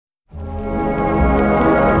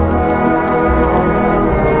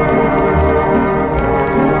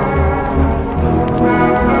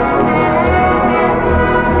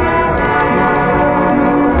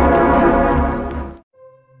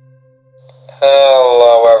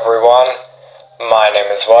Hello everyone, my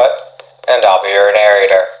name is What, and I'll be your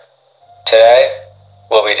narrator. Today,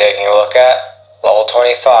 we'll be taking a look at level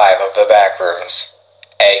 25 of the Backrooms,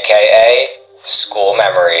 aka School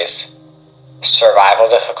Memories. Survival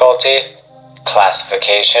difficulty,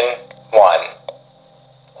 Classification 1.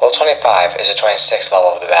 Level 25 is the 26th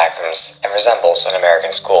level of the Backrooms and resembles an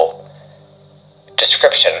American school.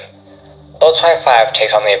 Description: Level 25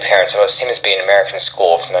 takes on the appearance of what seems to be an American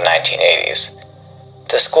school from the 1980s.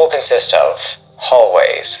 The school consists of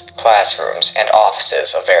hallways, classrooms, and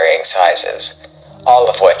offices of varying sizes, all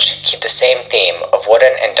of which keep the same theme of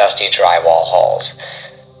wooden and dusty drywall halls.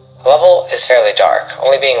 The level is fairly dark,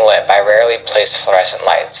 only being lit by rarely placed fluorescent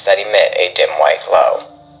lights that emit a dim white glow.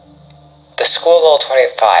 The school level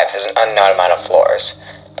 25 has an unknown amount of floors,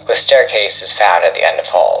 with staircases found at the end of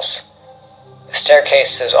halls. The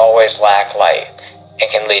staircases always lack light and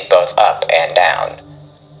can lead both up and down.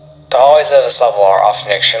 The hallways of this level are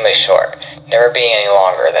often extremely short, never being any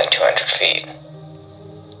longer than 200 feet.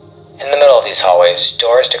 In the middle of these hallways,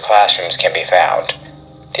 doors to classrooms can be found.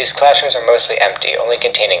 These classrooms are mostly empty, only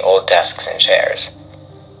containing old desks and chairs.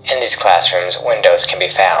 In these classrooms, windows can be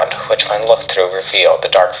found, which when looked through reveal the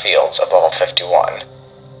dark fields of level 51.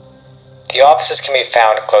 The offices can be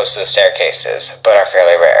found close to the staircases, but are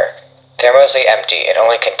fairly rare. They are mostly empty and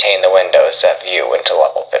only contain the windows that view into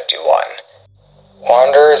level 51.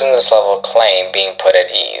 Wanderers in this level claim being put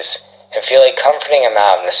at ease, and feel a comforting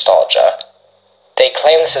amount of nostalgia. They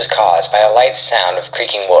claim this is caused by a light sound of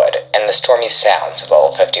creaking wood and the stormy sounds of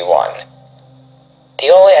level 51.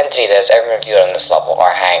 The only entity that has ever been viewed on this level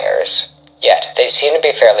are hangars, yet they seem to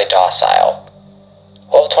be fairly docile.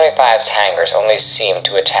 Level 25's hangars only seem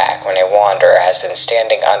to attack when a wanderer has been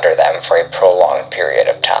standing under them for a prolonged period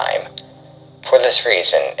of time. For this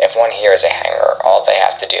reason, if one hears a hanger, all they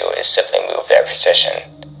have to do is simply move their position.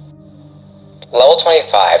 Level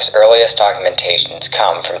 25's earliest documentations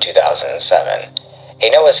come from 2007. A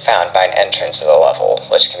note was found by an entrance to the level,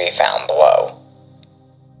 which can be found below.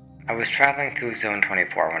 I was traveling through Zone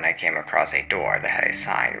 24 when I came across a door that had a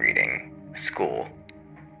sign reading, School.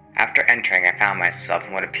 After entering, I found myself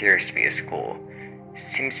in what appears to be a school. It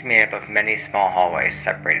seems to be made up of many small hallways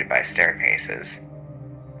separated by staircases.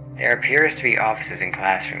 There appears to be offices and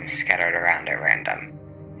classrooms scattered around at random,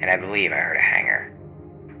 and I believe I heard a hangar.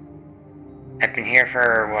 I've been here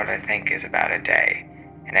for what I think is about a day,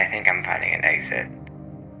 and I think I'm finding an exit.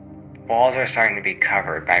 Walls are starting to be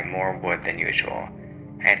covered by more wood than usual,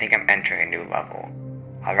 and I think I'm entering a new level.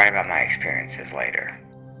 I'll write about my experiences later.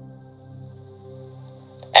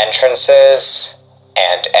 Entrances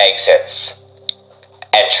and exits.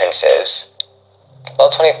 Entrances. Level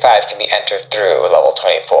 25 can be entered through level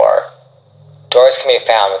 24. Doors can be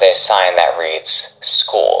found with a sign that reads,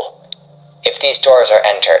 School. If these doors are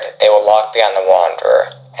entered, they will lock beyond the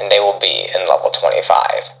wanderer, and they will be in level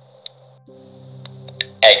 25.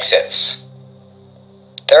 Exits.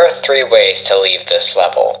 There are 3 ways to leave this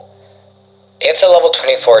level. If the level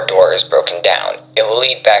 24 door is broken down, it will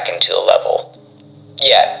lead back into the level.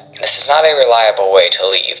 Yet, this is not a reliable way to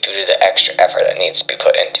leave due to the extra effort that needs to be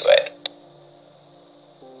put into it.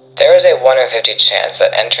 There is a 1 in 50 chance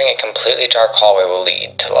that entering a completely dark hallway will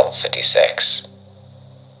lead to level 56.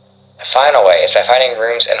 The final way is by finding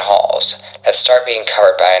rooms and halls that start being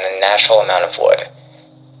covered by an unnatural amount of wood.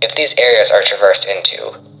 If these areas are traversed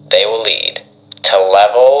into, they will lead to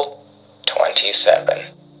level 27.